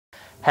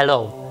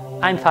Hello,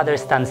 I'm Father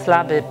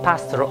Stanislawy,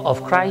 pastor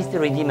of Christ the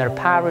Redeemer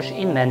Parish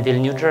in Manville,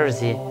 New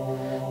Jersey.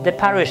 The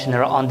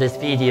parishioner on this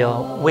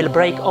video will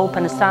break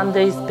open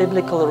Sunday's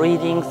biblical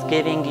readings,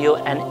 giving you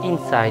an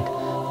insight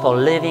for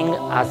living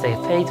as a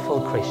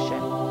faithful Christian.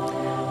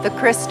 The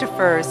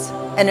Christophers,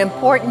 an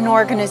important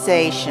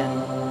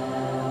organization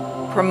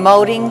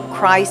promoting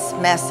Christ's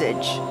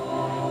message,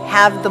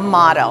 have the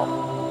motto,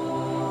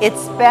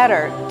 "It's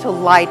better to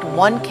light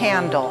one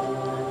candle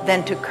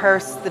than to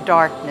curse the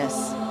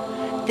darkness."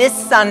 This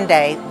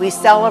Sunday, we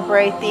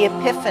celebrate the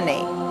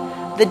Epiphany,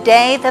 the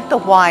day that the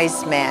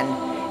wise men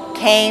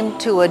came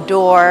to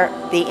adore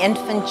the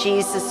infant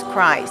Jesus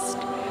Christ,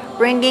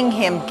 bringing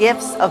him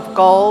gifts of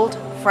gold,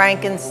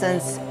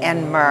 frankincense,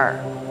 and myrrh.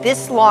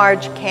 This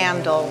large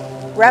candle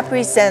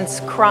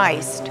represents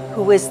Christ,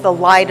 who is the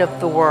light of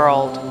the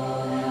world.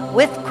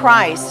 With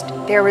Christ,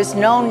 there is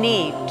no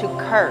need to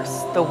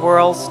curse the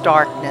world's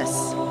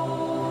darkness.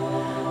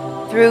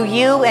 Through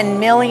you and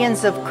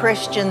millions of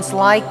Christians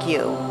like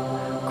you,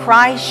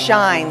 Christ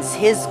shines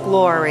his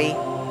glory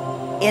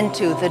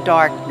into the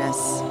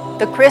darkness.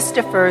 The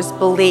Christophers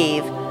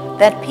believe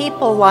that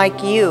people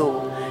like you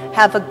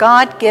have a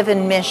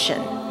God-given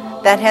mission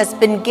that has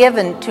been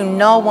given to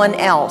no one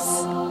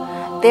else.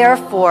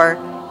 Therefore,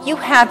 you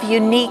have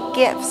unique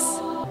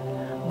gifts,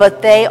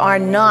 but they are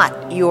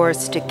not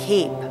yours to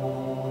keep.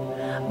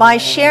 By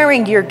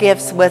sharing your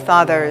gifts with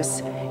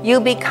others, you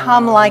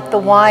become like the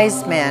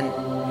wise men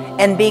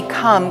and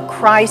become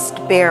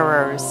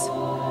Christ-bearers,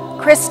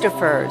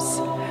 Christophers,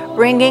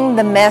 bringing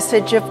the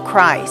message of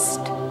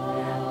Christ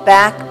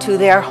back to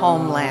their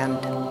homeland.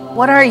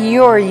 What are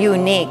your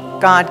unique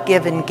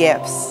God-given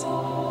gifts?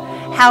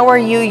 How are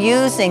you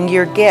using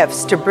your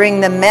gifts to bring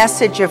the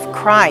message of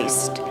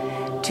Christ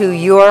to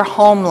your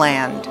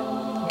homeland?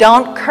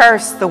 Don't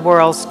curse the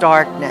world's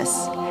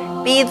darkness.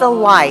 Be the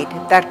light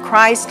that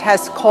Christ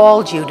has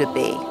called you to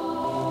be.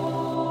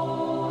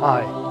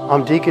 Hi,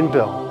 I'm Deacon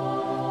Bill.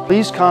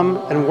 Please come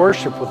and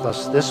worship with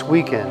us this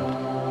weekend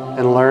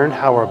and learn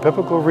how our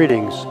biblical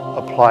readings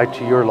apply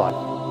to your life.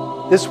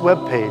 This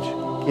webpage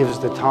gives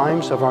the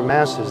times of our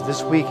Masses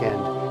this weekend.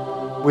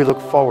 We look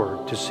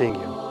forward to seeing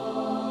you.